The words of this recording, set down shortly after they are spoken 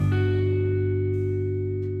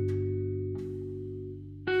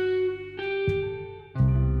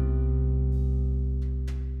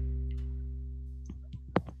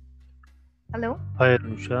Hello. Hi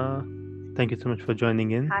Anusha, thank you so much for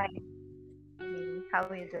joining in. Hi, Mimi. How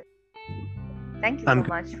are you doing? Thank you so I'm good.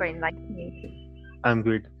 much for inviting me. I'm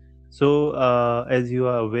good. So, as you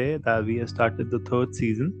are aware, that we have started the third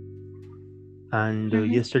season, and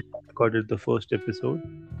Mm-hmm. yesterday I recorded the first episode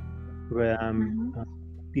where I'm Mm-hmm.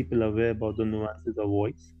 people aware about the nuances of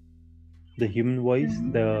voice, the human voice,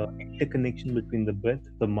 Mm-hmm. the interconnection between the breath,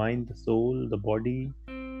 the mind, the soul, the body,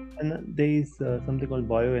 and there is something called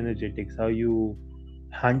bioenergetics, how you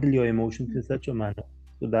handle your emotions in such a manner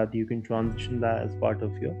so that you can transition that as part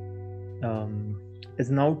of your um,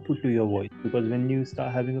 as an output to your voice. Because when you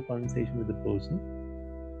start having a conversation with a person,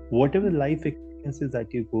 whatever life experiences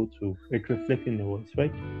that you go through, it reflects in your voice,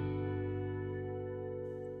 right?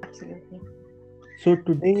 Absolutely. So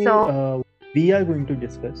today So, we are going to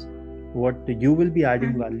discuss what you will be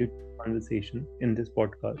adding mm-hmm. value to the conversation in this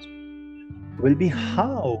podcast will be Mm-hmm.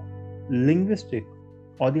 how linguistic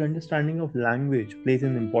or the understanding of language plays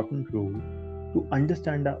an important role to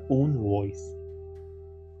understand our own voice.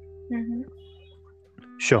 Mm-hmm.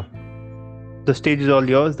 Sure. The stage is all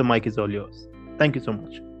yours, the mic is all yours. Thank you so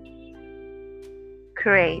much.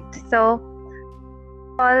 Great. So,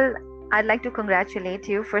 all, I'd like to congratulate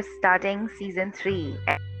you for starting season three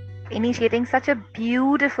and initiating such a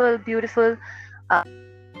beautiful, uh,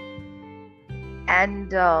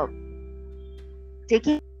 and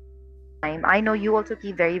taking time. I know you also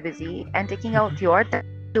keep very busy and taking out your time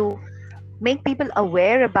to make people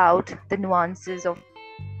aware about the nuances of.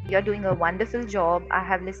 You're doing a wonderful job. I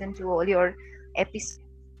have listened to all your episodes.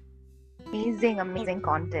 Amazing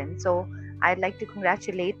content. So I'd like to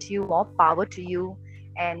congratulate you. More power to you.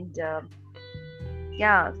 And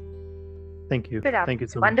yeah, Thank you. keep it up. Thank you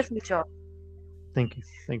so much. Wonderful job. Thank you.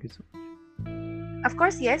 Thank you so much. Of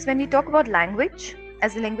course, yes. When we talk about language,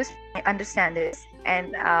 as a linguist, I understand this,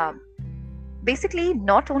 and basically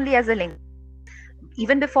not only as a linguist,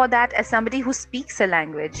 even before that, as somebody who speaks a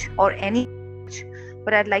language or any language,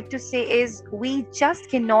 what I'd like to say is we just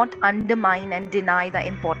cannot undermine and deny the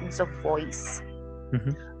importance of voice.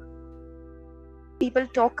 Mhm. People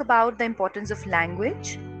talk about the importance of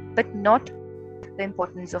language, but not the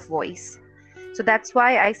importance of voice. So that's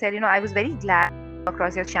why I said, I was very glad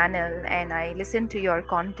across your channel and I listened to your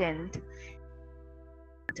content.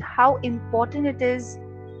 How important it is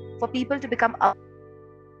for people to become aware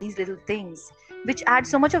of these little things, which add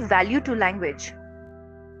so much of value to language.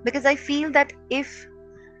 Because I feel that if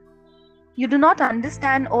you do not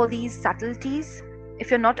understand all these subtleties, if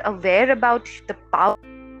you're not aware about the power,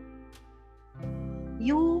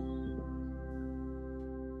 you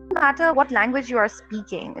no matter what language you are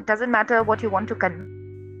speaking, it doesn't matter what you want to convey.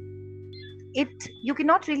 You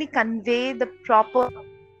cannot really convey the proper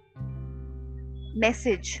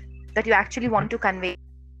message that you actually want to convey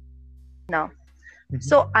now. Mhm.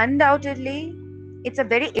 So undoubtedly, it's a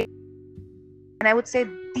very, and I would say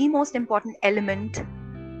the most important element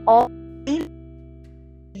of any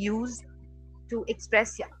use to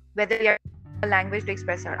express, whether you're a language to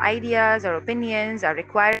express our ideas, our opinions, our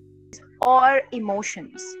requirements, or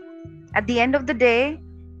emotions. At the end of the day,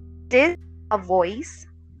 it is a voice,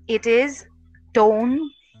 it is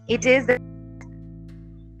tone, it is the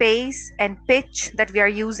pace and pitch that we are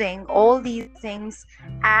using. All these things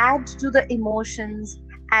add to the emotions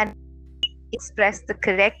and express the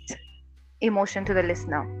correct emotion to the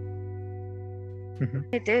listener. Mhm.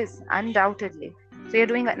 It is undoubtedly. So you're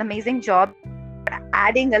doing an amazing job,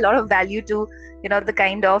 adding a lot of value to the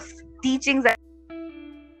kind of teachings that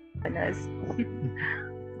learners. Mhm.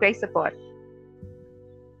 Great support.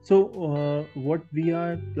 So, what we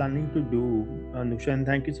are planning to do, Nusha, and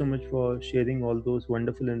thank you so much for sharing all those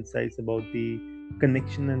wonderful insights about the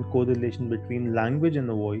connection and correlation between language and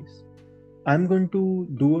the voice. I'm going to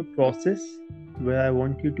do a process where I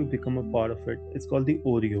want you to become a part of it. It's called the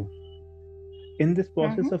Oreo. In this Mm-hmm.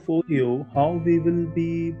 process of Oreo, how we will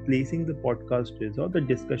be placing the podcast is, or the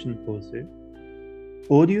discussion per se.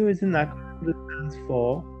 Oreo is an acronym that stands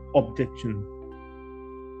for objection.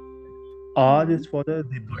 R Mm-hmm. is for the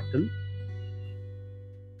rebuttal.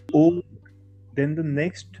 O, then the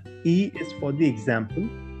next E is for the example,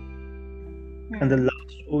 and the Mm-hmm.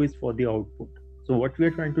 last O is for the output. So what we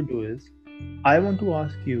are trying to do is, I want to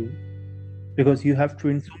ask you, because you have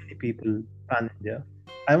trained so many people pan India,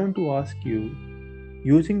 I want to ask you,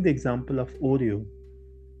 using the example of Oreo,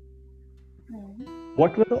 Mm-hmm.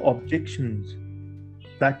 what were the objections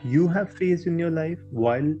that you have faced in your life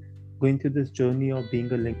while going through this journey of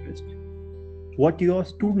being a linguist? What your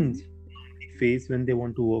Mm-hmm. students face when they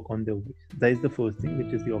want to work on their voice? That is the first thing,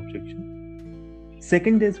 which is the objection.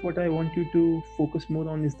 Second is what I want you to focus more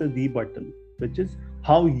on is the rebuttal, which is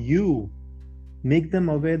how you make them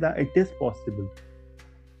aware that it is possible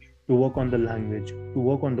to work on the language, to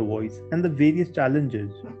work on the voice, and the various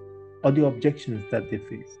challenges or the objections that they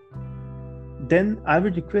face. Then I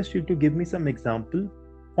would request you to give me some example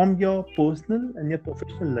from your personal and your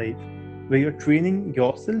professional life where you're training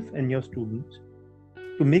yourself and your students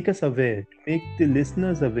to make us aware, to make the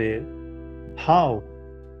listeners aware how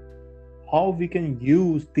we can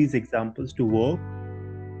use these examples to work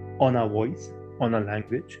on our voice, on our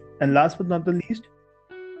language. And last but not the least,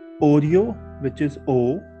 Oreo, which is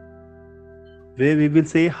O, where we will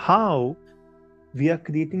say how we are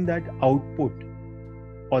creating that output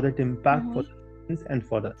or that impact for the students and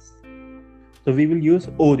for us. So we will use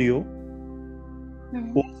Oreo.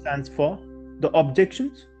 O stands for the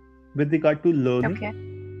objections with regard to learning. Okay.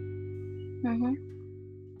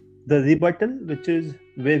 The rebuttal, which is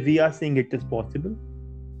where we are saying it is possible,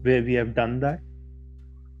 where we have done that.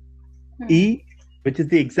 E, which is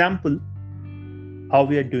the example, how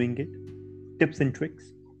we are doing it, tips and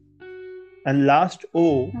tricks. And last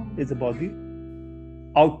O is about the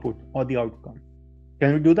output or the outcome.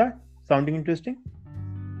 Can we do that? Sounding interesting?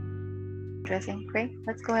 Interesting. Great.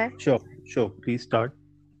 Let's go ahead. Sure. Please start.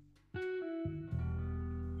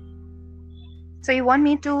 So you want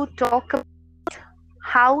me to talk about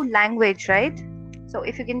how language, right? So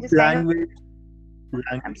if you can just language.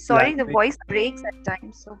 I'm sorry, the voice breaks at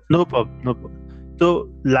times. So no problem. So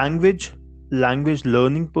language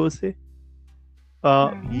learning per se,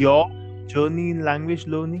 your journey in language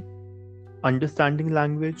learning, understanding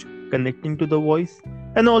language, connecting to the voice,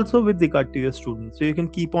 and also with regard to your students. So you can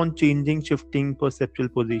keep on shifting perceptual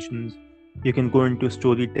positions. You can go into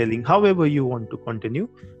storytelling, however you want to continue.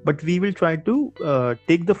 But we will try to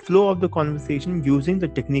take the flow of the conversation using the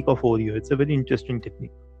technique of Oreo. It's a very interesting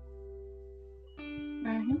technique.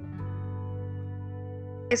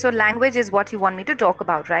 Okay, so language is what you want me to talk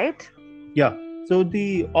about, right? Yeah. So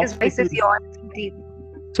the obstacles.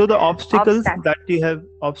 So the obstacles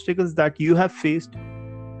that you have faced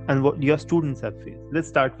and what your students have faced. Let's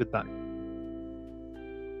start with that.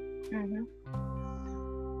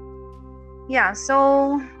 Yeah,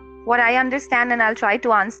 so what I understand, and I'll try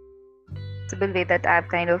to answer in the way that I've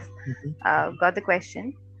kind of got the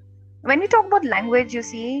question. When we talk about language, you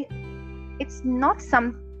see, it's not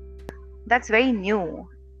something that's very new.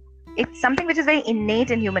 It's something which is very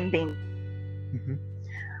innate in human beings.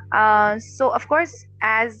 So of course,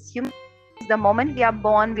 as humans, the moment we are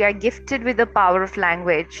born, we are gifted with the power of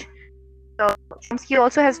language. So Chomsky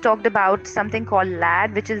also has talked about something called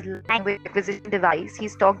LAD, which is language acquisition device.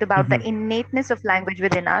 He's talked about the innateness of language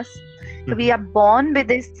within us. So we are born with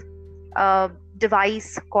this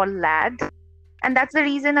device called LAD, and that's the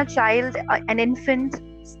reason a child, an infant,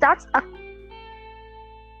 starts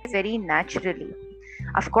very naturally.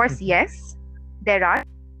 Of course, yes, there are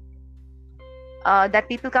that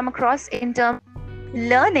people come across in terms of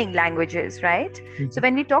learning languages, right? So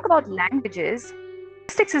when we talk about languages,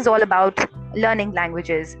 linguistics is all about learning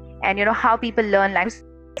languages, and how people learn language.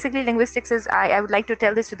 Basically, linguistics is, I would like to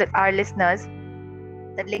tell this to our listeners,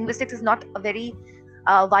 that linguistics is not a very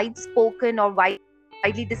wide-spoken or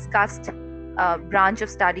widely discussed branch of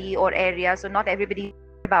study or area, so not everybody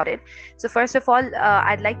knows about it. So first of all,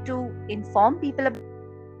 I'd like to inform people about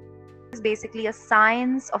is basically a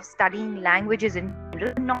science of studying languages in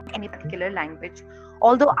general, not any particular language.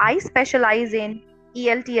 Although I specialize in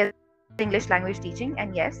ELT, English language teaching,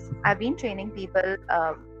 and yes, I've been training people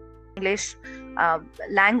English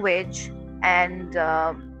language and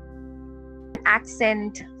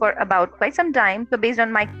accent for about quite some time. So based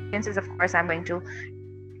on my experiences, of course, I'm going to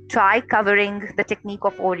try covering the technique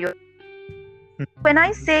of Oreo. When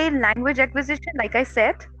I say language acquisition, like I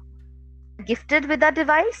said, gifted with that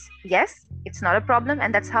device, yes, it's not a problem,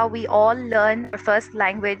 and that's how we all learn our first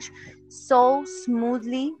language so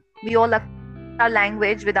smoothly. We all learn our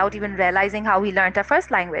language without even realizing how we learned our first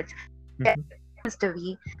language.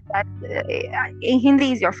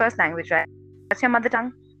 Hindi is your first language, right? That's your mother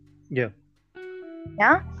tongue. Yeah.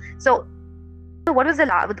 So what was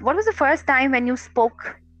the first time when you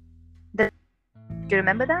spoke? Do you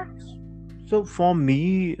remember that? So for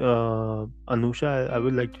me, Anusha, I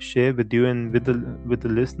would like to share with you and with the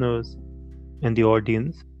listeners and the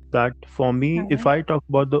audience that for me, if I talk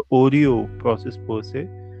about the Oreo process per se,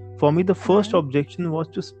 for me the first objection was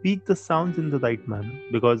to speak the sounds in the right manner,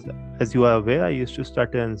 because as you are aware, I used to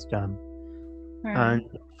stutter and stammer. And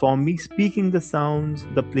for me, speaking the sounds,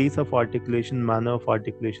 the place of articulation, manner of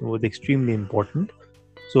articulation was extremely important.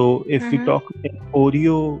 So if we talk in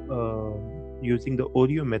Oreo, using the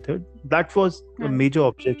Oreo method, that was a major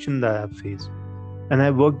objection that I have faced. And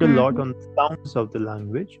I worked a lot on the sounds of the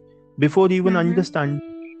language before even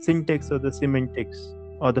understanding syntax or the semantics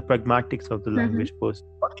or the pragmatics of the language person,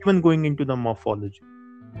 or even going into the morphology.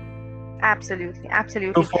 Absolutely, So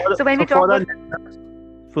absolutely. for So when we so talk for our about,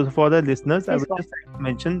 listeners, for the listeners, I please would go. just like to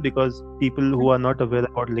mention, because people who are not aware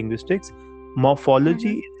about linguistics,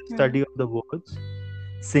 morphology is the study of the words.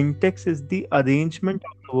 Syntax is the arrangement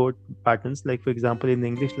of the word patterns. Like, for example, in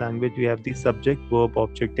English language, we have the subject, verb,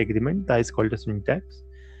 object agreement. That is called a syntax.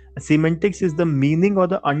 Semantics is the meaning or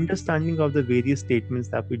the understanding of the various statements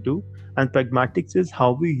that we do. And pragmatics is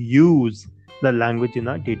how we use the language in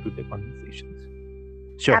our day-to-day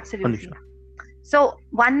conversations. Sure, Absolutely. Anusha. So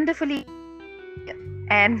wonderfully,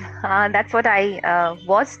 and that's what I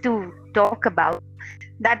was to talk about.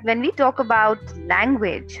 That when we talk about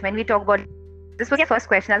language, when we talk about, this was your first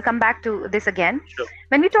question, I'll come back to this again. Sure.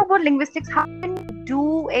 When we talk about linguistics, how can we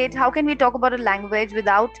do it? How can we talk about a language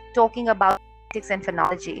without talking about phonetics and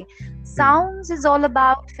phonology? Sounds is all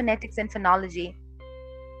about phonetics and phonology.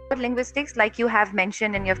 But linguistics, like you have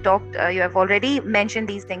mentioned and you have already mentioned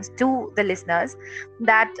these things to the listeners,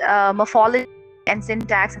 that morphology and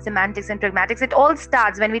syntax and semantics and pragmatics, it all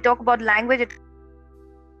starts when we talk about language.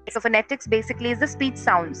 So phonetics basically is the speech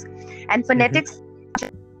sounds, and phonetics,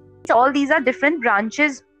 all these are different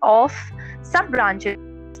branches of sub-branches.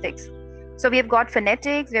 So we have got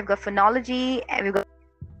phonetics, we have got phonology, and we've got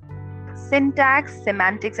syntax,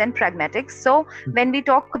 semantics, and pragmatics. So when we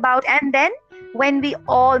talk about, and then when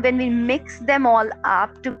we mix them all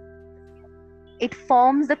up, it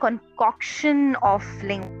forms the concoction of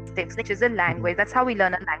linguistics, which is a language. That's how we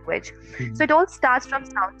learn a language. So it all starts from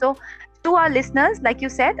sound. So to our listeners, like you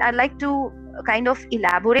said, I'd like to kind of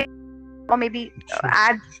elaborate or maybe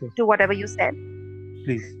add to whatever you said.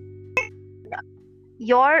 Please.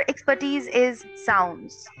 Your expertise is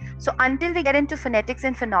sounds. So until we get into phonetics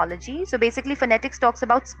and phonology, so basically phonetics talks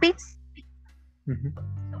about speech.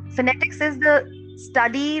 Phonetics is the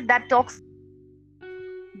study that talks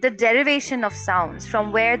the derivation of sounds,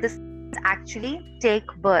 from where the sounds actually take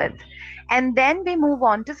birth. And then we move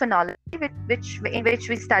on to phonology, in which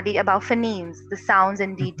we study about phonemes, the sounds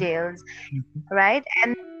and details, right?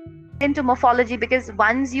 And into morphology, because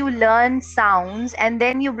once you learn sounds and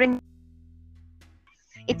then you bring,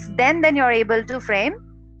 it's then you're able to frame,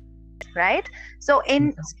 right? So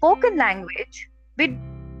in spoken language,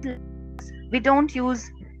 we don't use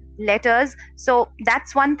letters. So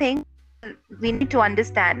that's one thing we need to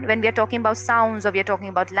understand when we are talking about sounds or we are talking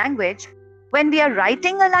about language. When we are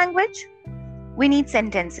writing a language, we need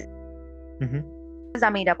sentences. Words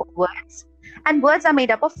are made up of words, and words are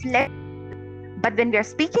made up of letters. But when we are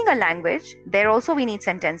speaking a language, there also we need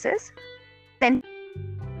sentences.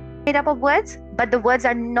 Made up of words, but the words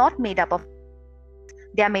are not made up of,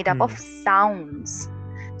 they are made up of sounds.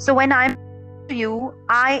 So when I'm to you,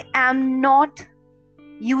 I am not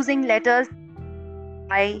using letters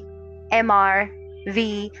I, MR,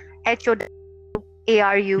 V, HO,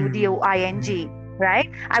 ARU, DOING, right?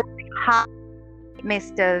 I would say, hi,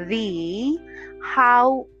 Mr. V,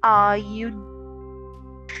 how are you?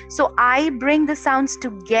 So I bring the sounds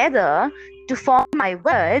together to form my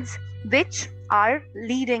words, which are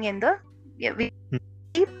leading in the,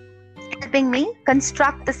 helping me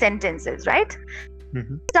construct the sentences, right?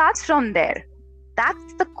 Starts from there.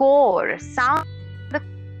 That's the core sound.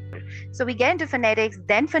 So we get into phonetics,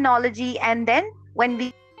 then phonology, and then when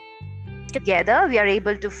we together, we are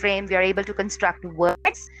able to frame, we are able to construct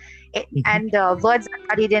words, and words are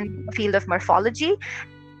studied in the field of morphology.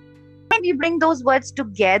 When we bring those words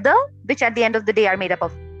together, which at the end of the day are made up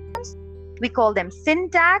of sounds, we call them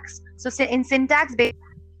syntax. So in syntax,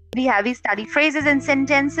 we study phrases and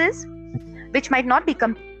sentences, which might not be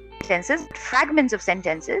complete sentences, but fragments of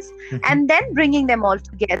sentences, and then bringing them all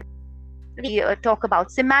together. We talk about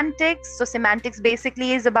semantics. So semantics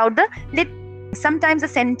basically is about sometimes the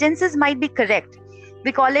sentences might be correct.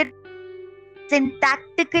 We call it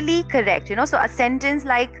syntactically correct, so a sentence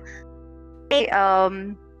like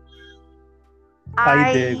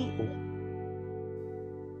I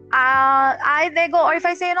they go, or if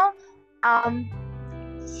I say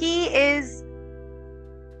he is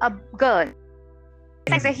a girl,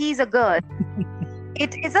 if I say he's a girl,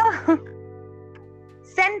 it is a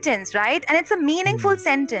sentence, right? And it's a meaningful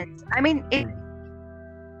sentence. I mean,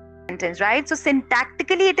 sentence, right? So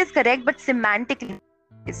syntactically it is correct, but semantically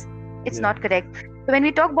it's not correct. So when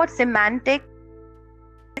we talk about semantic,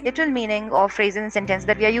 literal meaning of phrases and sentences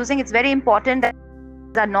that we are using, it's very important that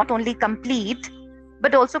they are not only complete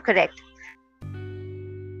but also correct.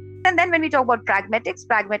 And then when we talk about pragmatics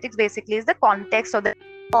basically is the context or the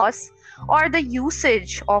cause or the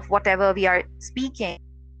usage of whatever we are speaking,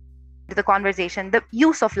 the conversation, the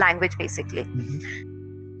use of language basically.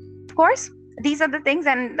 Of course, these are the things,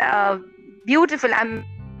 and beautiful.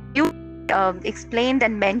 You explained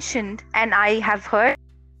and mentioned, and I have heard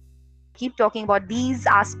keep talking about these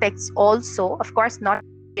aspects also. Of course, not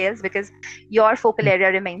details, because your focal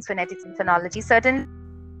area remains phonetics and phonology. Certainly,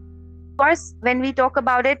 of course, when we talk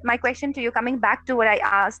about it, my question to you, coming back to what I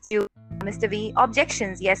asked you, Mr. V,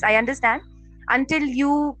 objections. Yes, I understand. Until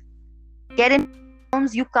you get into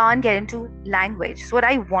terms, you can't get into language. So what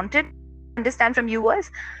I wanted to understand from you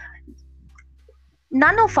was,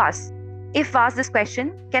 none of us, if asked this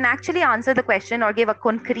question, can actually answer the question or give a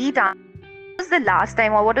concrete answer. What was the last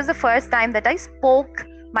time, or what was the first time that I spoke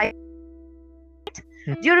my?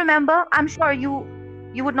 Do you remember? I'm sure you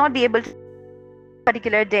would not be able to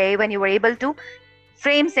particular day when you were able to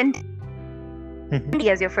frame sentence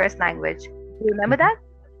as your first language. Do you remember that?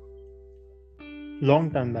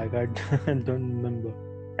 Long time back, I don't remember.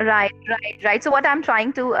 Right. So what I'm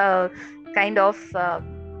trying to kind of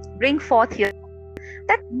bring forth here,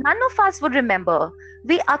 that none of us would remember.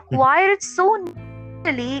 We acquire it so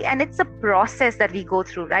naturally, and it's a process that we go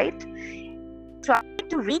through, right? Try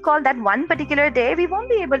to recall that one particular day, we won't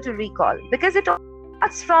be able to recall, because it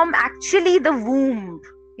starts from actually the womb.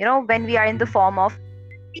 When we are in the form of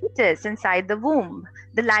fetus inside the womb,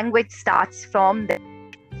 the language starts from there.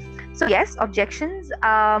 So yes, objections,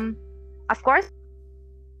 of course,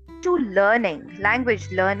 to learning, language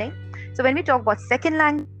learning. So when we talk about second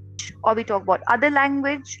language, or we talk about other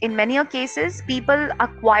language, in many cases, people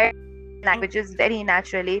acquire languages very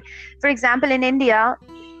naturally. For example, in India,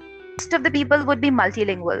 most of the people would be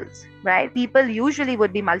multilinguals, right? People usually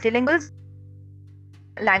would be multilinguals.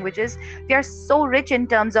 Languages, we are so rich in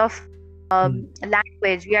terms of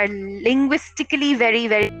language. We are linguistically very,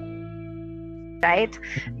 very right.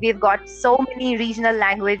 We've got so many regional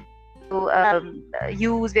languages to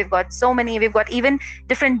use. We've got even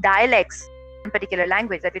different dialects in particular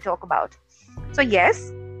language that we talk about. So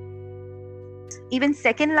yes, even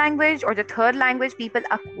second language or the third language, people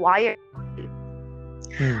acquire.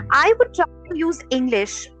 I would try to use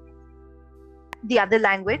English, the other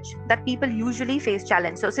language that people usually face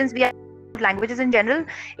challenge. So since we are languages in general,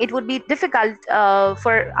 it would be difficult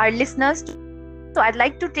for our listeners to. So I'd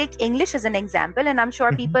like to take English as an example, and I'm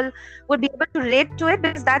sure people would be able to relate to it,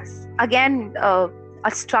 because that's again a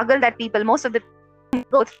struggle that most of the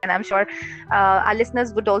go through, and I'm sure our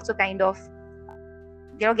listeners would also kind of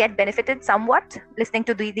get benefited somewhat listening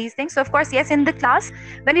to these things. So of course, yes, in the class,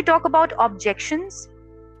 when we talk about objections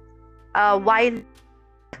while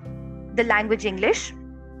the language English,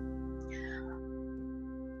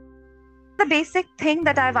 the basic thing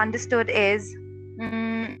that I've understood is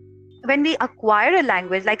when we acquire a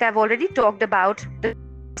language, like I've already talked about the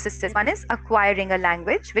processes. One is acquiring a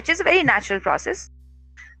language, which is a very natural process.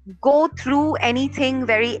 Go through anything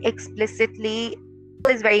very explicitly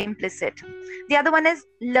is very implicit. The other one is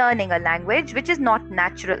learning a language, which is not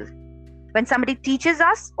natural. When somebody teaches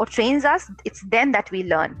us or trains us, it's then that we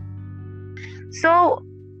learn. So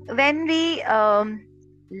when we learn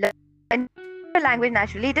a language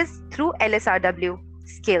naturally, it is through LSRW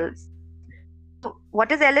skills. So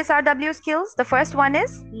what is LSRW skills? The first one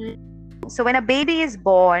is, so when a baby is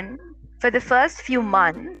born, for the first few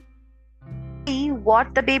months,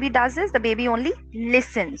 what the baby does is the baby only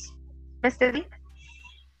listens. Mr. V?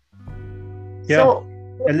 Yeah, so,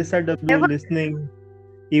 LSRW listening.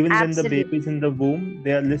 Even absolutely. when the baby is in the womb,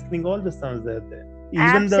 they are listening all the sounds that are there.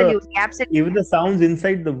 Absolutely. Even the sounds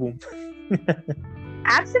inside the womb.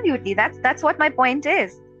 Absolutely. That's what my point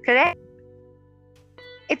is. Correct.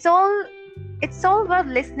 It's all about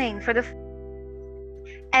listening for the.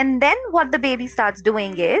 And then what the baby starts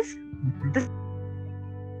doing is the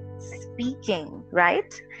speaking,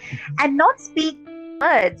 right? And not speak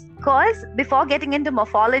words, because before getting into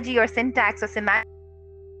morphology or syntax or semantics,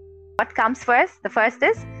 what comes first? The first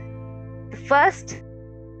is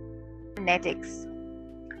phonetics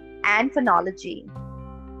and phonology.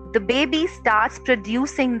 The baby starts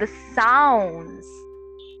producing the sounds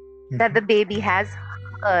that the baby has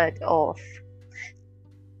heard of.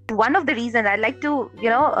 One of the reasons I'd like to,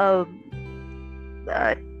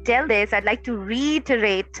 tell this, I'd like to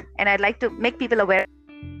reiterate, and I'd like to make people aware.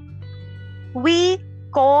 We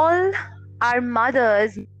call our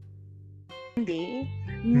mothers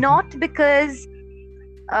not because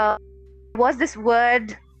was this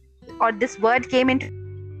word or this word came into,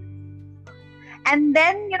 and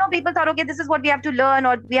then people thought, okay, this is what we have to learn,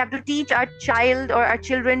 or we have to teach our child or our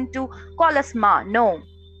children to call us ma. No,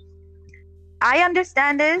 I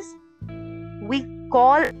understand is we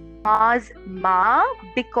call ma's ma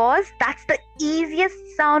because that's the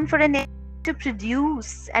easiest sound for an to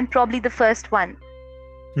produce, and probably the first one.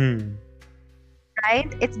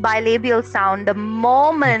 right? It's bilabial sound. The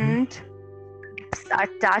moment lips are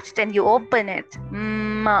touched and you open it,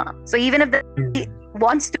 so even if the baby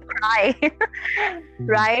wants to cry,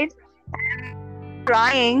 right?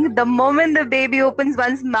 Crying, the moment the baby opens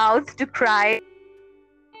one's mouth to cry,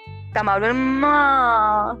 come out with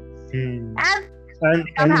ma, and I'm And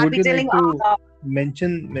would happy you telling like to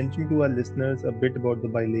mention to our listeners a bit about the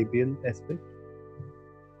bilabial aspect?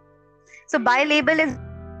 So bilabial is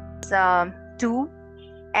two,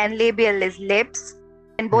 and labial is lips.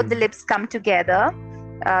 And both the lips come together,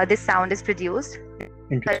 this sound is produced.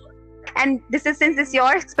 Interesting. And this is, since it's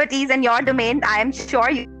your expertise and your domain, I am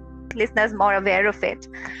sure you listeners more aware of it.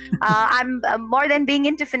 I'm more than being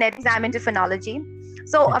into phonetics, I'm into phonology.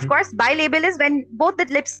 So of course, bilabial is when both the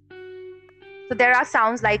lips. So there are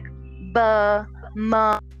sounds like b,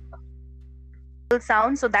 m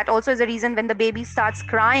sound. So that also is a reason when the baby starts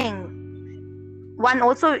crying. One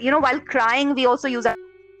also, while crying, we also use our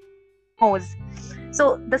nose.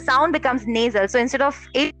 So the sound becomes nasal. So instead of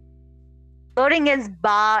it hearing is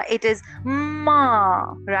ba, it is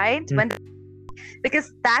ma, right?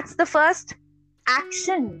 Because that's the first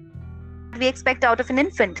action we expect out of an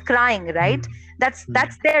infant, crying, right? That's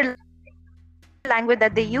their language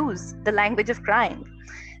that they use, the language of crying.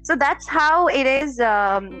 So that's how it is.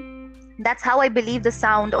 That's how I believe the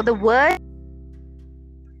sound or the word.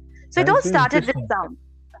 So it all started with sound.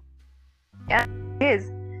 Yeah, it is.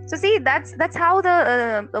 So see, that's how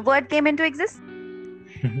the word came into existence.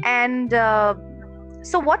 And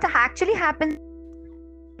so what actually happens?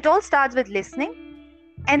 It all starts with listening,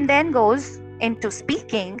 and then goes into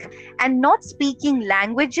speaking, and not speaking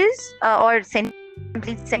languages or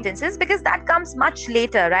complete sentences, because that comes much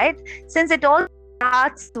later, right? Since it all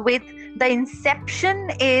starts with the inception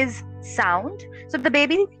is sound, so the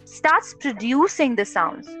baby starts producing the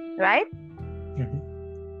sounds, right?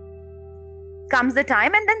 Comes the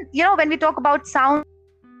time, and then when we talk about sound,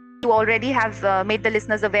 you already have made the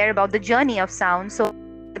listeners aware about the journey of sound. So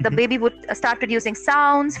the baby would start producing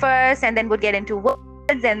sounds first, and then would get into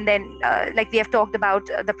words, and then like we have talked about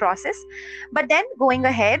the process. But then going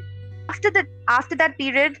ahead, after that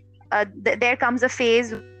period, there comes a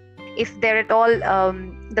phase, if there at all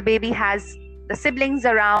the baby has the siblings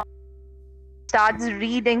around, starts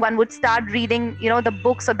reading, one would start reading the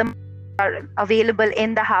books or the are available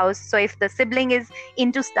in the house. So if the sibling is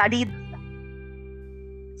into study,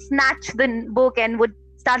 snatch the book and would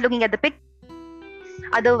start looking at the picture.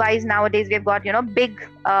 Otherwise, nowadays we have got big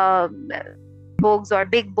books or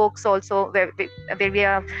big books also, where we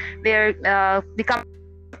come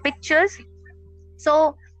pictures.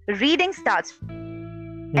 So reading starts,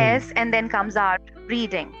 yes, and then comes art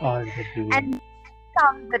reading, and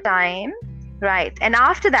comes the time, right? And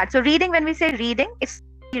after that, so reading, when we say reading, it's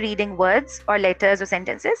reading words or letters or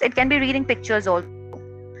sentences. It can be reading pictures also.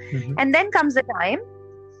 And then comes the time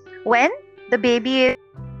when the baby is,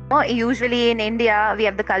 usually in India, we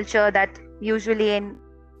have the culture that usually in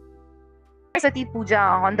Saraswati Puja,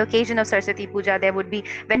 on the occasion of Saraswati Puja, there would be,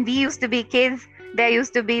 when we used to be kids, there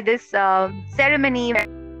used to be this ceremony where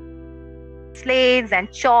slates and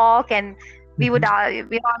chalk, and we would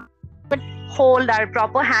hold, our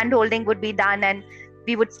proper hand holding would be done, and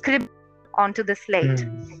we would scribble onto the slate.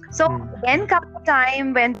 So then comes the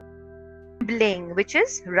time when scribbling, which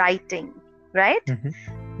is writing, right?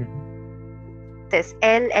 This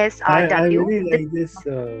LSRW. I really like this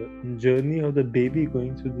journey of the baby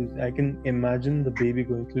going through this. I can imagine the baby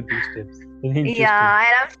going through these steps.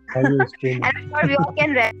 Yeah, and I'm sure we all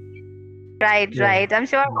can read. Right. I'm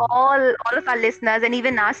sure all of our listeners, and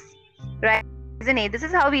even us, right? This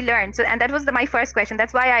is how we learn. So, and that was my first question.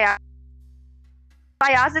 That's why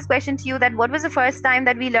I asked this question to you, that what was the first time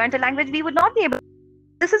that we learned a language? We would not be able.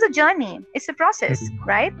 This is a journey. It's a process,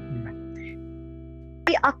 right?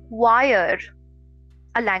 We acquire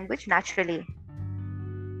a language naturally.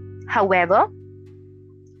 However,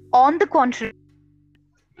 on the contrary,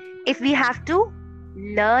 if we have to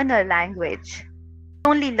learn a language,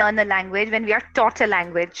 only learn a language when we are taught a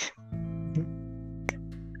language,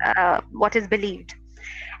 what is believed.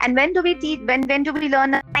 And when do we teach? When do we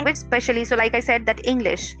learn a language? Especially, so like I said, that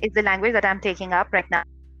English is the language that I'm taking up right now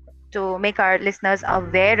to make our listeners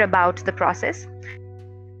aware about the process.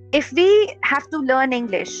 If we have to learn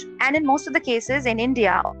English, and in most of the cases in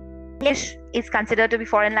India, English is considered to be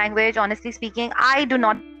foreign language. Honestly speaking, I do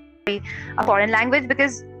not be a foreign language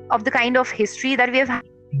because of the kind of history that we have had.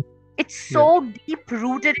 It's so deep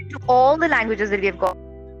rooted into all the languages that we have got,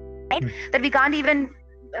 right? That we can't even,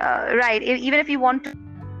 even if you want to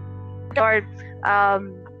or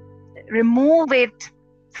remove it,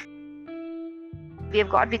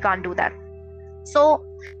 we can't do that. So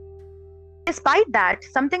Despite that,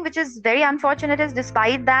 something which is very unfortunate is,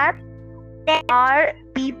 despite that, there are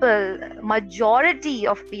people, majority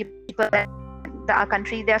of people in our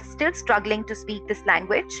country, they're still struggling to speak this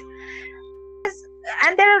language.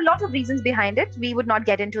 And there are a lot of reasons behind it. We would not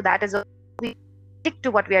get into that as we stick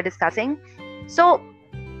to what we are discussing. So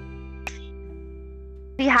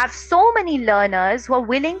we have so many learners who are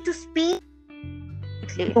willing to speak.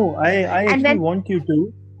 No, I actually want you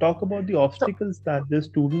to talk about the obstacles that the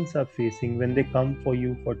students are facing when they come for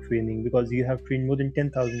you for training, because you have trained more than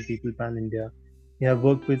 10,000 people pan-India. You have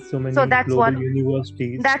worked with so many global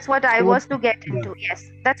universities. That's what I was to get into.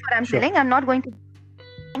 Yes, that's what I'm telling. I'm not going to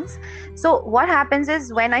things. So what happens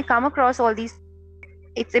is, when I come across all these,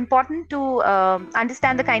 it's important to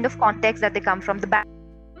understand the kind of context that they come from, the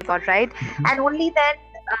background, right? And only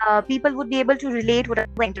then people would be able to relate what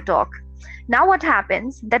I'm going to talk. Now what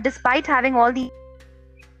happens, that despite having all the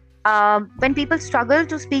when people struggle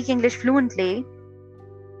to speak English fluently,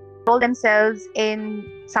 enroll themselves in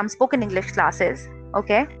some spoken English classes,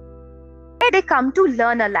 okay, they come to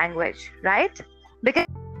learn a language, right? Because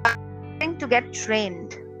to get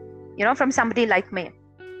trained, from somebody like me.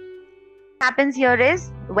 What happens here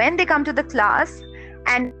is, when they come to the class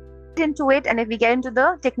and get into it, and if we get into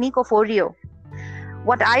the technique of Oreo,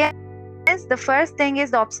 what I is, the first thing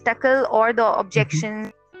is the obstacle or the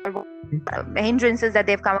objection or hindrances that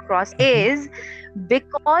they've come across is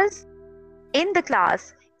because in the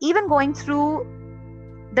class, even going through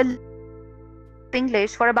the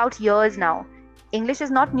English for about years now, English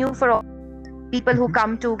is not new for all people who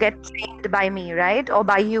come to get trained by me, right? Or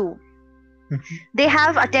by you. They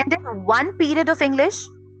have attended one period of English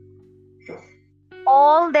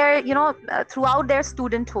all their, throughout their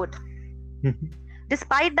studenthood.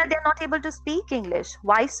 Despite that, they're not able to speak English.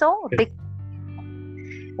 Why so? Because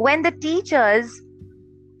when the teachers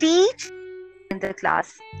teach in the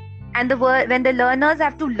class, and when the learners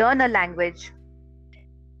have to learn a language,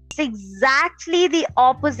 it's exactly the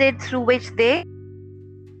opposite through which they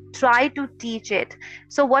try to teach it.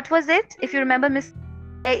 So what was it? If you remember, Miss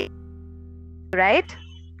A, right?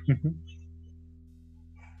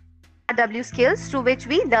 W skills through which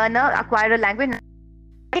we acquire a language.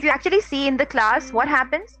 If you actually see in the class, what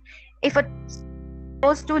happens? If a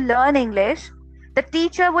goes to learn English, the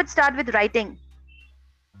teacher would start with writing.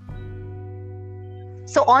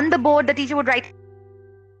 So on the board, the teacher would write.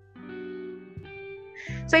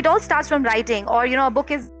 So it all starts from writing, or a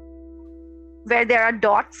book is where there are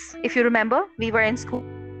dots. If you remember, we were in school.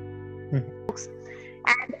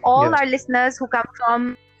 And all our listeners who come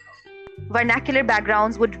from vernacular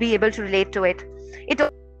backgrounds would be able to relate to it.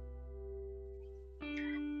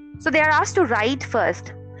 So they are asked to write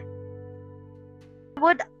first. I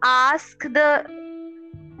would ask the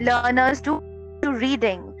learners to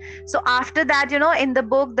reading. So after that, in the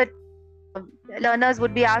book, the learners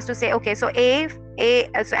would be asked to say, okay, so A,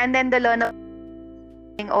 and then the learner,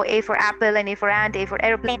 A for apple, and A for ant, A for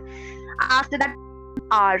aeroplane. After that,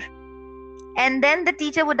 R. And then the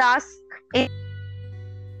teacher would ask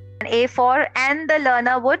A for, and the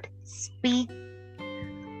learner would speak.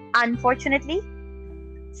 Unfortunately,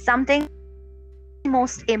 something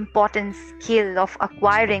most important skill of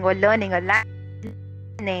acquiring or learning a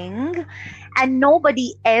language, and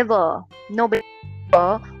nobody ever,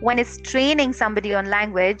 when it's training somebody on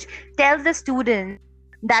language, tells the student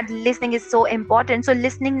that listening is so important. So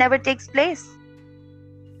listening never takes place.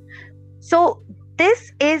 So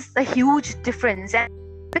this is a huge difference, and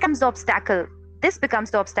becomes the obstacle. This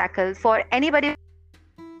becomes the obstacle for anybody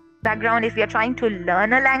background. If we are trying to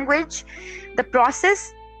learn a language, the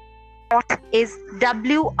process is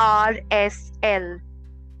WRSL.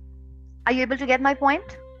 Are you able to get my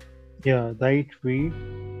point? Yeah, write, read,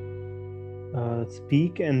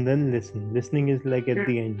 speak, and then listen. Listening is like at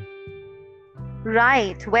the end.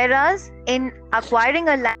 Right. Whereas in acquiring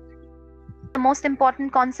a language, the most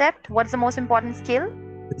important concept, what's the most important skill?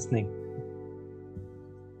 Listening.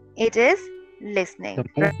 It is listening. The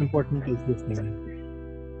most important is listening.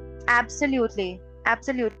 Absolutely.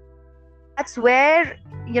 That's where,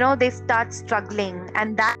 they start struggling,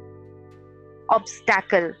 and that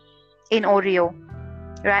obstacle in Oreo,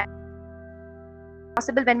 right?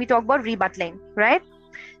 Possible when we talk about rebuttaling, right?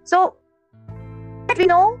 So we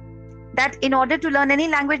know that in order to learn any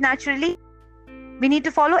language naturally, we need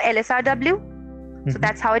to follow LSRW. So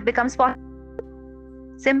that's how it becomes possible.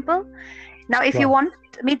 Simple. Now, if you want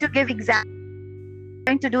me to give examples, I'm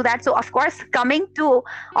going to do that. So, of course, coming to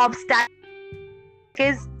obstacles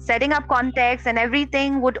is setting up context and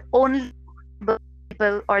everything would only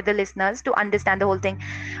people or the listeners to understand the whole thing.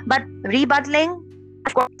 But rebuttaling,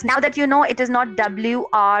 of course, now that you know, it is not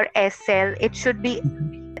WRSL, it should be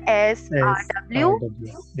LSRW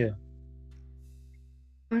SRW. Yeah.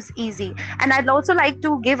 becomes easy. And I'd also like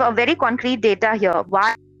to give a very concrete data here.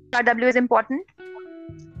 Why LSRW is important?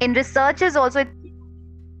 In researches also,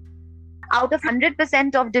 out of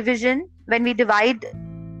 100% of division, when we divide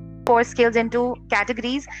core skills into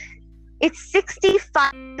categories, it's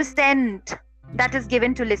 65% that is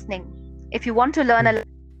given to listening. If you want to learn a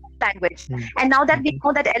language. And now that we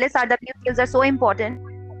know that LSRW skills are so important,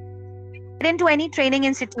 get into any training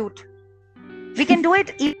institute. We can do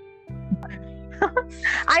it.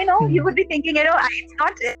 I know you would be thinking, it's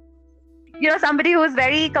not, somebody who's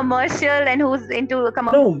very commercial and who's into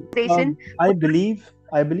commercialization. I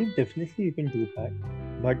believe definitely you can do that,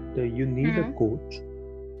 but you need a coach,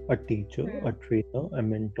 a teacher, a trainer, a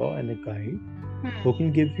mentor, and a guide who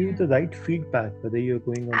can give you the right feedback whether you're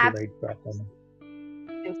going on the right track or not.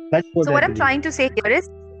 That's what I'm trying to say here is,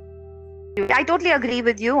 I totally agree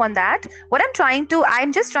with you on that.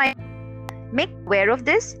 I'm just trying to make aware of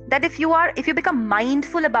this, that if you become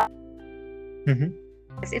mindful about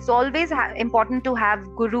this, it's always important to have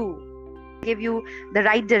guru give you the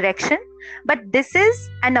right direction. But this is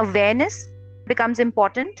an awareness becomes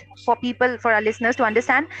important for people, for our listeners to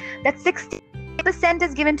understand that 60%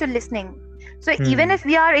 is given to listening. So even if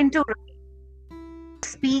we are into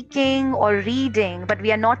speaking or reading, but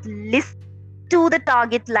we are not listening to the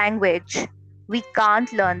target language, we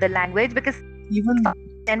can't learn the language, because even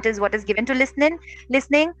percent is what is given to listening.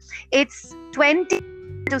 It's 20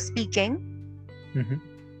 to speaking,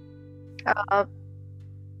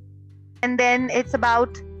 and then it's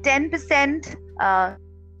about 10%. I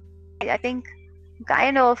think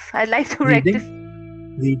kind of. I'd like to rectify.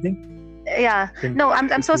 Reading. Yeah. No,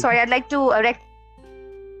 I'm so sorry. I'd like to rectify.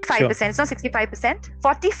 5%. It's not 65%.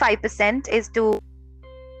 45% is to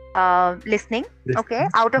listening. Okay,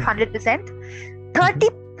 out of 100%. 30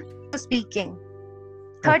 to speaking.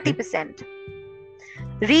 30%.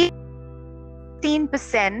 Read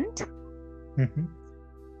 15%.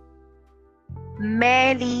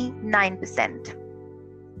 Merely 9%.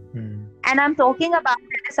 And I'm talking about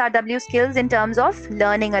LSRW skills in terms of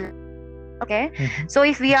learning a. Okay, so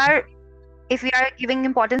if we are giving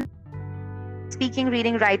importance speaking,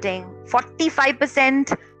 reading, writing,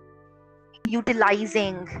 45%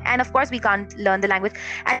 utilizing, and of course we can't learn the language.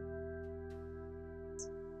 And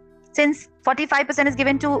since 45% is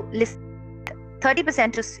given to listen,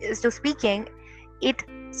 30% is to speaking, it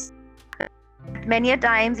many a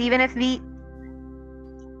times, even if we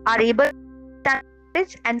are able to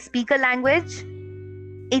and speak a language,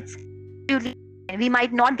 it's we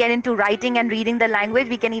might not get into writing and reading the language.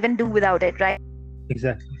 We can even do without it, right?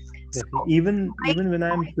 Exactly. So, even when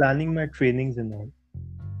I'm planning my trainings and all,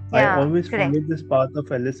 I always follow this path of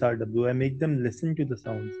LSRW. I make them listen to the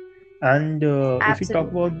sounds. And if you talk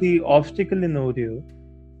about the obstacle in audio,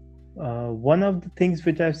 one of the things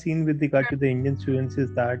which I've seen with regard to the Indian students is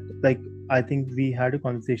that, like, I think we had a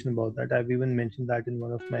conversation about that. I've even mentioned that in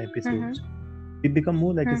one of my episodes. We become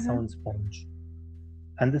more like a sound sponge.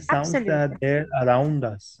 And the sounds that are there around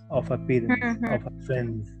us, of our parents, of our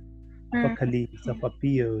friends, of our colleagues, of our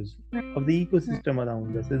peers, of the ecosystem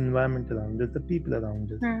around us, the environment around us, the people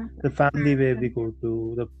around us, the family where we go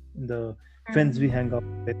to, the friends we hang out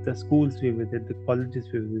with, the schools we visit, the colleges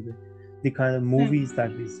we visit, the kind of movies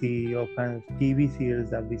that we see, or kind of TV serials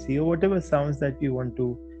that we see, or whatever sounds that we want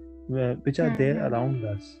to, which are there around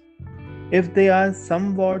us. If they are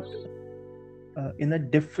somewhat in a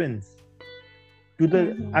difference to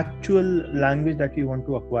the actual language that we want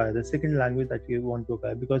to acquire, the second language that we want to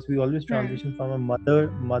acquire, because we always transition from a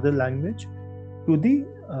mother language to the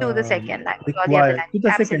second language,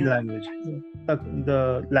 second language,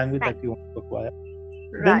 the language that you want to acquire.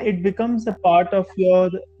 Then it becomes a part of your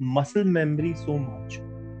muscle memory so much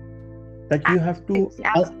that you have to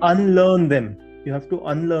unlearn them. You have to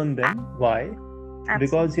unlearn them. Why?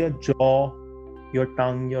 Because your jaw, your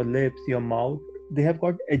tongue, your lips, your mouth, they have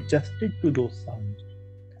got adjusted to those sounds.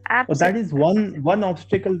 So that is one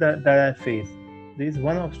obstacle that I face. There is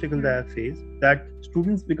one obstacle that I face, that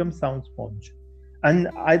students become sound sponge. And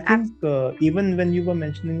I think even when you were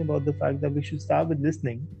mentioning about the fact that we should start with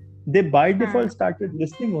listening, they by default started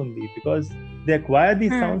listening only, because they acquire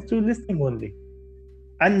these sounds through listening only.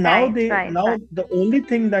 And now the only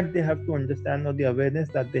thing that they have to understand, or the awareness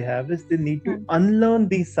that they have, is they need to unlearn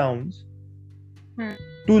these sounds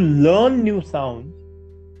to learn new sounds.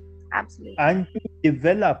 Absolutely. And to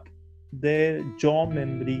develop their jaw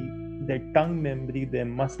memory, their tongue memory, their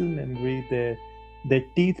muscle memory, their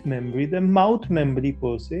teeth memory, their mouth memory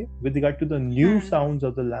per se, with regard to the new sounds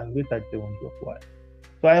of the language that they want to acquire.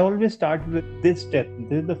 So I always start with this step.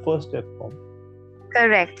 This is the first step for me.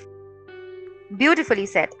 Correct. Beautifully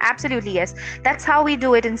said. Absolutely, yes. That's how we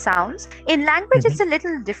do it in sounds. In language, it's a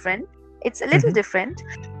little different. It's a little different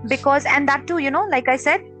because, and that too, like I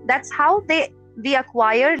said, that's how we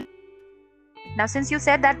acquire. Now, since you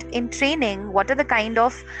said that in training, what are the kind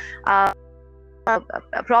of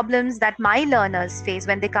problems that my learners face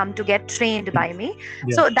when they come to get trained by me?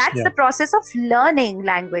 So that's the process of learning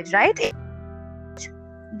language, right?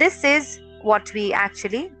 This is what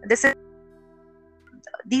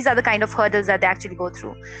these are the kind of hurdles that they actually go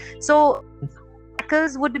through. So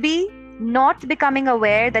obstacles would be not becoming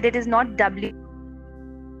aware that it is not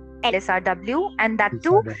LSRW, and that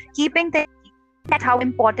too keeping things at how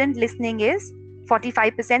important listening is.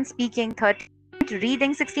 45% speaking, 30%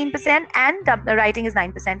 reading, 16%, and writing is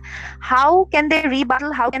 9%. How can they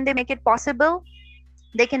rebuttal? How can they make it possible?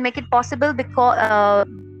 They can make it possible because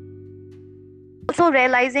also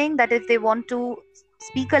realizing that if they want to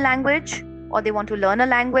speak a language or they want to learn a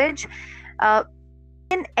language,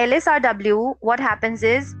 in LSRW, what happens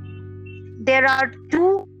is there are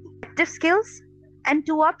 2 active skills and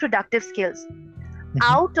 2 are productive skills.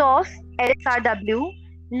 Out of LSRW,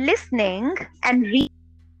 listening and reading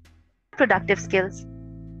productive skills.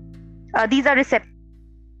 These are receptive.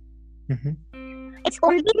 It's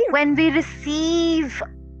only when we receive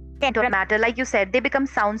or matter, like you said, they become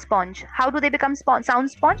sound sponge. How do they become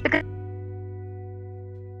sound sponge? Because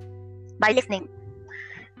by listening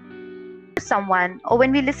to someone, or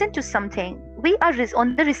when we listen to something, we are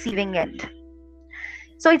on the receiving end.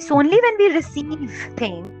 So it's only when we receive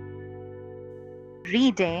things,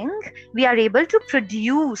 reading, we are able to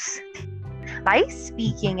produce by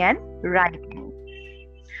speaking and writing.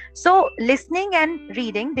 So listening and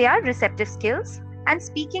reading, they are receptive skills, and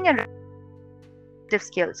speaking and receptive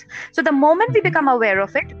skills. So the moment we become aware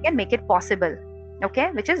of it, we can make it possible,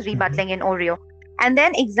 okay, which is rebutting in Oreo. And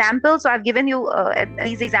then examples. So I've given you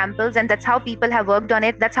these examples, and that's how people have worked on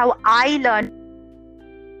it. That's how I learned.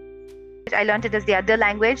 I learned it as the other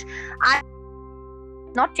language. I'm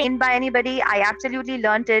not trained by anybody. I absolutely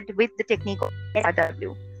learned it with the technique of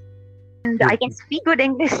LSRW. And I can speak good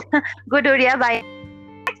English, good Oriya, by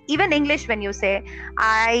even English when you say.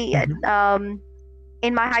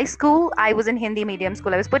 In my high school, I was in Hindi medium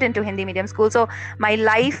school. I was put into Hindi medium school. So my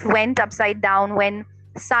life went upside down when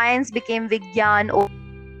science became Vigyan.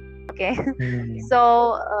 Okay.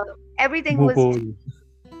 So everything Bhugol. was...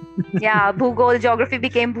 Yeah, Bhugol. Geography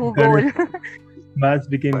became Bhugol. Maths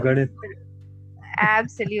became Ganit.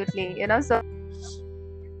 Absolutely. So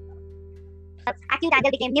acute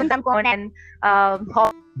angle became Nyuntam Kon and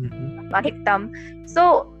Adhiktam.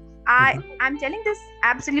 So I'm telling this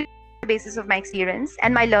absolutely on the basis of my experience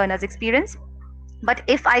and my learners' experience. But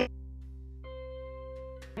if I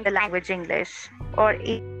the language English or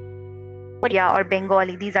Oriya or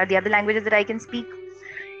Bengali, these are the other languages that I can speak,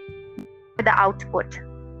 the output.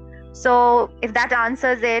 So if that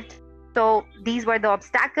answers it, so these were the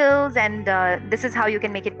obstacles, and this is how you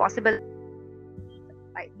can make it possible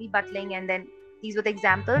by rebuttaling, and then these were the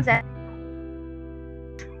examples. And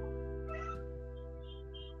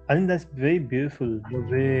I think that's very beautiful,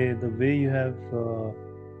 the way you have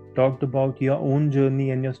talked about your own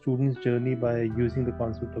journey and your students' journey by using the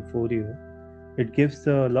concept of Oreo. It gives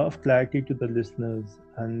a lot of clarity to the listeners,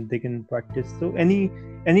 and they can practice. So any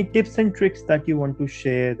tips and tricks that you want to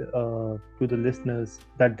share to the listeners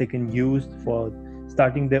that they can use for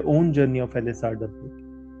starting their own journey of LSRW?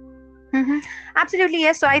 Absolutely,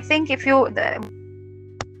 yes. So I think if you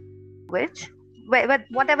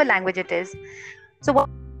whatever language it is, so what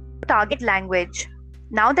target language?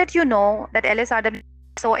 Now that you know that LSRW is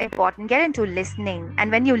so important, get into listening. And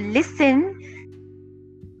when you listening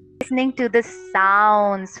to the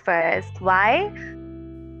sounds first. Why?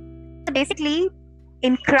 Basically,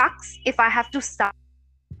 in crux, if I have to start,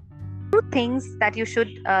 2 things that you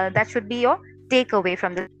should that should be your takeaway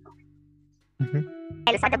from the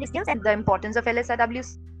LSRW skills and the importance of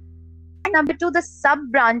LSRW. And number 2, the sub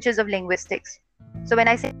branches of linguistics. So when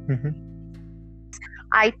I say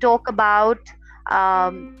I talk about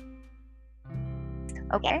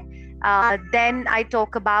then I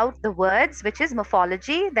talk about the words, which is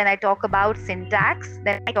morphology. Then I talk about syntax.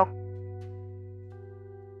 Then I talk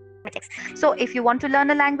phonetics. So if you want to learn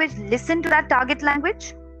a language, listen to that target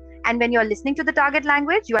language. And when you're listening to the target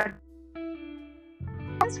language, you are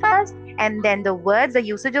first, and then the words, the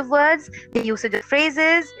usage of words, the usage of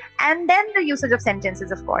phrases, and then the usage of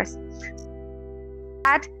sentences, of course.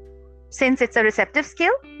 That, since it's a receptive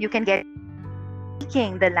skill, you can get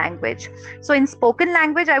speaking the language. So in spoken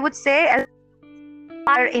language, I would say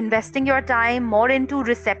are investing your time more into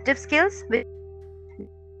receptive skills,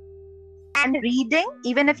 And reading,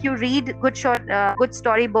 even if you read good good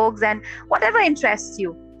storybooks and whatever interests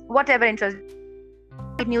you,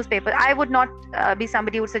 read newspaper. I would not be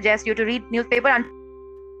somebody who would suggest you to read newspaper and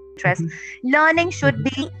interest. Learning should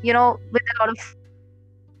be, with a lot of,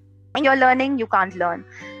 you're learning, you can't learn.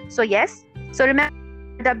 So yes, so remember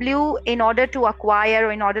in order to acquire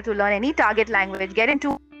or in order to learn any target language, get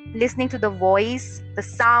into listening to the voice, the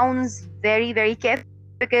sounds very, very carefully,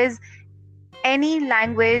 because any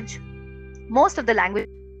language, most of the language,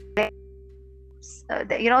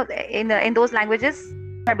 in those languages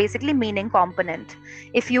are basically meaning component.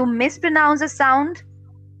 If you mispronounce a sound,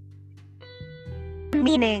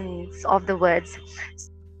 meanings of the words.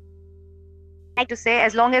 I like to say,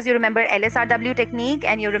 as long as you remember LSRW technique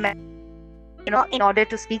and you remember, in order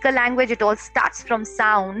to speak a language, it all starts from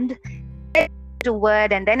sound to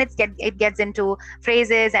word, and then it gets into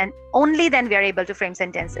phrases, and only then we are able to frame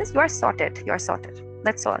sentences. You are sorted.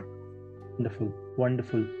 That's all.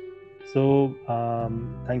 Wonderful. So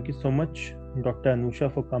thank you so much, Dr.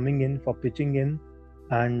 Anusha, for coming in, for pitching in.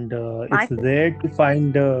 And it's rare to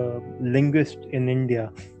find a linguist in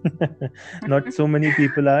India. Not so many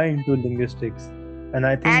people are into linguistics, and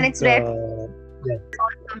I think, and it's rare.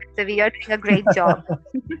 We are doing a great job.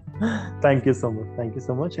 Thank you so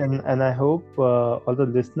much, and I hope all the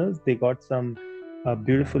listeners, they got some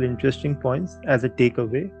beautiful, interesting points as a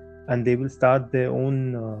takeaway, and they will start their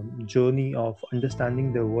own journey of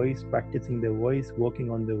understanding their voice, practicing their voice,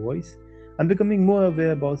 working on their voice, and becoming more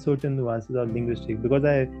aware about certain nuances of linguistics. Because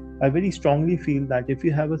I very strongly feel that if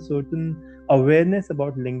you have a certain awareness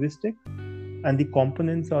about linguistics and the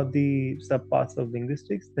components or the subparts of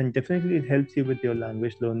linguistics, then definitely it helps you with your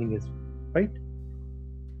language learning as well, right?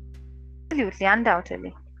 Absolutely,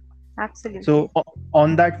 undoubtedly. Absolutely. So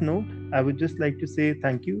on that note, I would just like to say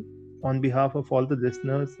thank you on behalf of all the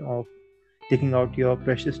listeners of taking out your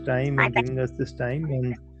precious time and giving us this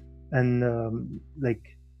time, and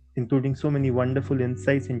including so many wonderful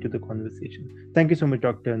insights into the conversation. Thank you so much,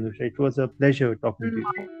 Dr. Anusha. It was a pleasure talking to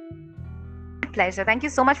you. Pleasure. Thank you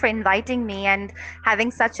so much for inviting me and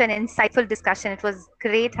having such an insightful discussion. It was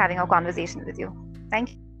great having a conversation with you.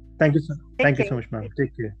 Thank you. Thank you so much, ma'am.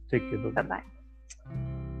 Take care. Bye-bye. Bye-bye.